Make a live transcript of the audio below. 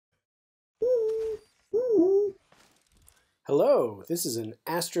Hello, this is an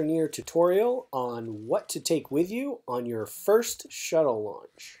Astroneer tutorial on what to take with you on your first shuttle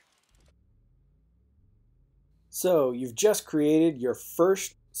launch. So you've just created your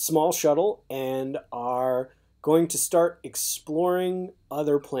first small shuttle and are going to start exploring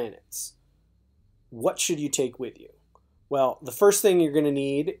other planets. What should you take with you? Well, the first thing you're going to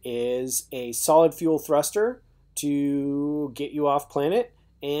need is a solid fuel thruster to get you off planet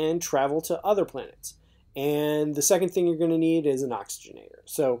and travel to other planets. And the second thing you're going to need is an oxygenator.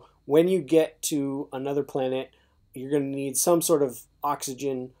 So when you get to another planet, you're going to need some sort of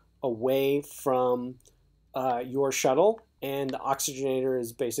oxygen away from your shuttle, and the oxygenator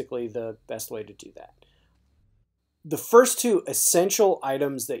is basically the best way to do that. The first two essential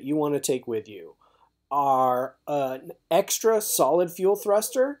items that you want to take with you are an extra solid fuel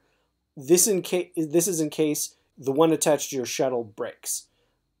thruster. This is in case the one attached to your shuttle breaks.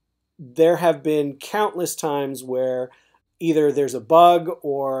 There have been countless times where either there's a bug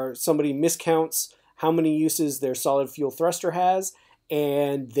or somebody miscounts how many uses their solid fuel thruster has,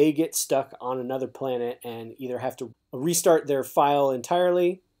 and they get stuck on another planet and either have to restart their file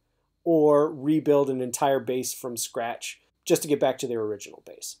entirely or rebuild an entire base from scratch just to get back to their original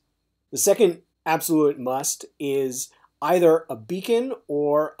base. The second absolute must is either a beacon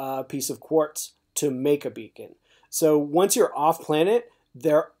or a piece of quartz to make a beacon. So once you're off planet,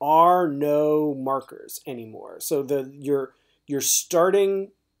 there are no markers anymore. So your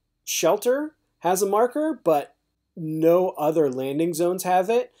starting shelter has a marker, but no other landing zones have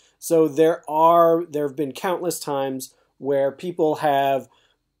it. So there have been countless times where people have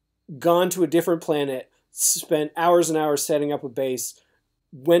gone to a different planet, spent hours and hours setting up a base,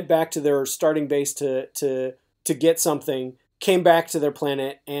 went back to their starting base to get something, came back to their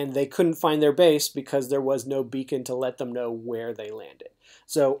planet, and they couldn't find their base because there was no beacon to let them know where they landed.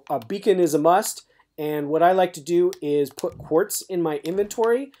 So a beacon is a must, and what I like to do is put quartz in my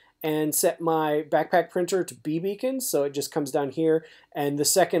inventory and set my backpack printer to B beacons, so it just comes down here, and the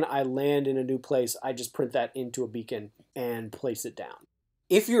second I land in a new place, I just print that into a beacon and place it down.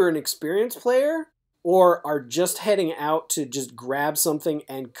 If you're an experienced player or are just heading out to just grab something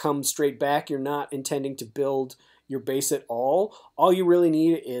and come straight back, you're not intending to build your base at all you really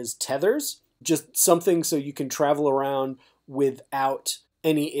need is tethers, just something so you can travel around without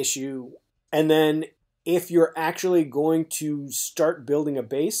any issue. And then if you're actually going to start building a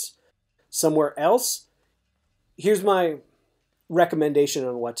base somewhere else, here's my recommendation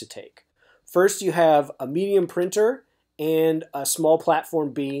on what to take. First, you have a medium printer and a small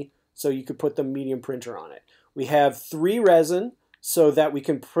platform B, so you could put the medium printer on it. We have 3 resin so that we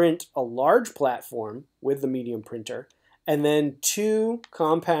can print a large platform with the medium printer, and then 2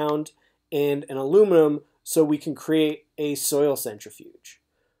 compound and an aluminum so we can create a soil centrifuge.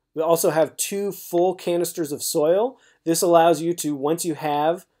 We also have 2 full canisters of soil. This allows you to, once you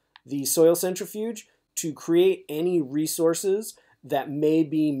have the soil centrifuge, to create any resources that may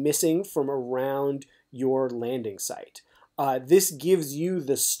be missing from around your landing site. This gives you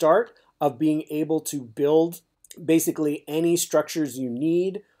the start of being able to build basically any structures you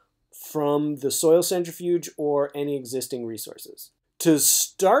need from the soil centrifuge or any existing resources. To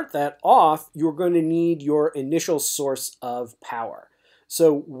start that off, you're going to need your initial source of power.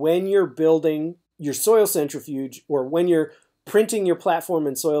 So when you're building your soil centrifuge, or when you're printing your platform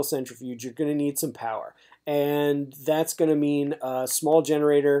and soil centrifuge, you're going to need some power. And that's going to mean a small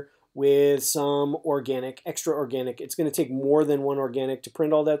generator with some organic, extra organic. It's going to take more than 1 organic to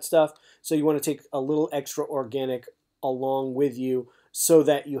print all that stuff. So you want to take a little extra organic along with you so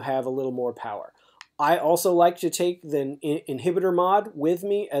that you have a little more power. I also like to take the inhibitor mod with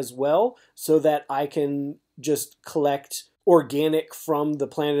me as well so that I can just collect organic from the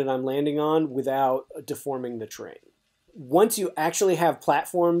planet I'm landing on without deforming the terrain. Once you actually have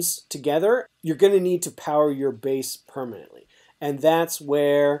platforms together, you're going to need to power your base permanently. And that's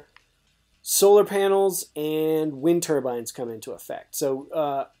where solar panels and wind turbines come into effect.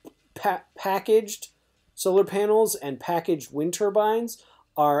 So packaged solar panels and packaged wind turbines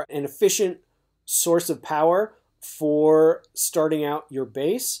are an efficient source of power for starting out your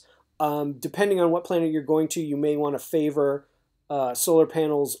base. Depending on what planet you're going to, you may want to favor solar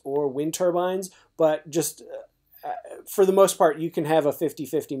panels or wind turbines, but just for the most part, you can have a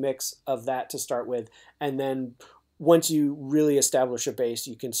 50-50 mix of that to start with, and then once you really establish a base,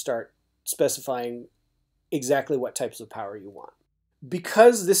 you can start specifying exactly what types of power you want.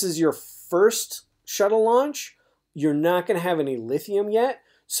 Because this is your first shuttle launch, you're not going to have any lithium yet,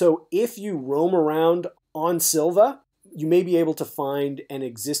 so if you roam around on Silva, you may be able to find an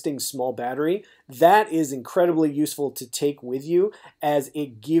existing small battery. That is incredibly useful to take with you as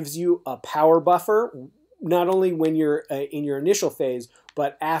it gives you a power buffer not only when you're in your initial phase,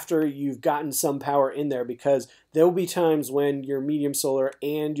 but after you've gotten some power in there, because there will be times when your medium solar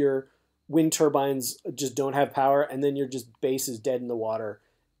and your wind turbines just don't have power, and then your base is dead in the water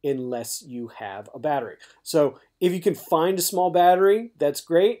unless you have a battery. So if you can find a small battery, that's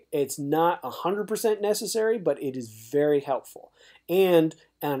great. It's not 100% necessary, but it is very helpful. And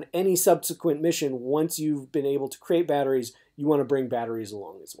on any subsequent mission, once you've been able to create batteries, you want to bring batteries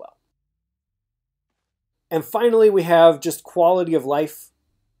along as well. And finally, we have just quality of life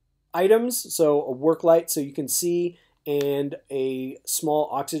items. So a work light so you can see, and a small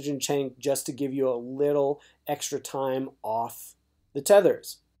oxygen tank just to give you a little extra time off the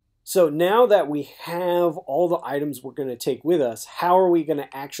tethers. So now that we have all the items we're going to take with us, how are we going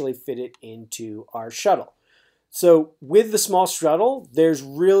to actually fit it into our shuttle? So with the small shuttle, there's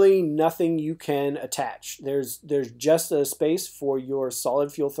really nothing you can attach. There's just a space for your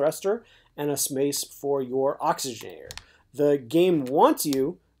solid fuel thruster and a space for your oxygenator. The game wants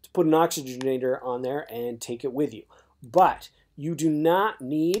you to put an oxygenator on there and take it with you. But you do not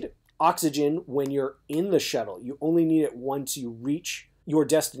need oxygen when you're in the shuttle. You only need it once you reach your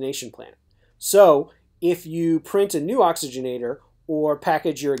destination planet. So if you print a new oxygenator or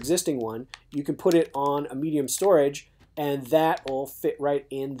package your existing one, you can put it on a medium storage, and that will fit right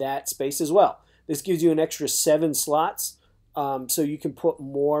in that space as well. This gives you an extra 7 slots, so you can put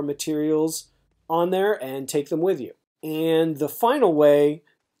more materials on there and take them with you. And the final way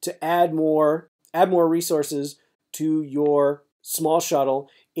to add more resources to your small shuttle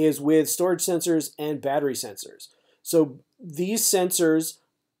is with storage sensors and battery sensors. So these sensors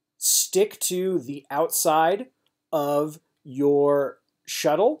stick to the outside of your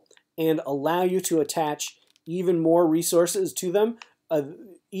shuttle and allow you to attach even more resources to them.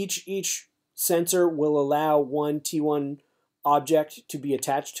 Each sensor will allow one T1 object to be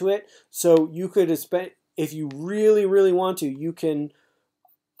attached to it. So you could, if you really want to, you can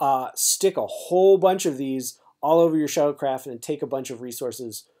stick a whole bunch of these all over your shuttlecraft and take a bunch of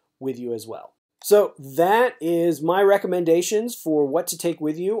resources with you as well. So that is my recommendations for what to take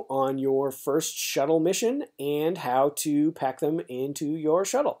with you on your first shuttle mission and how to pack them into your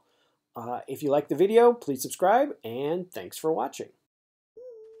shuttle. If you like the video, please subscribe, and thanks for watching.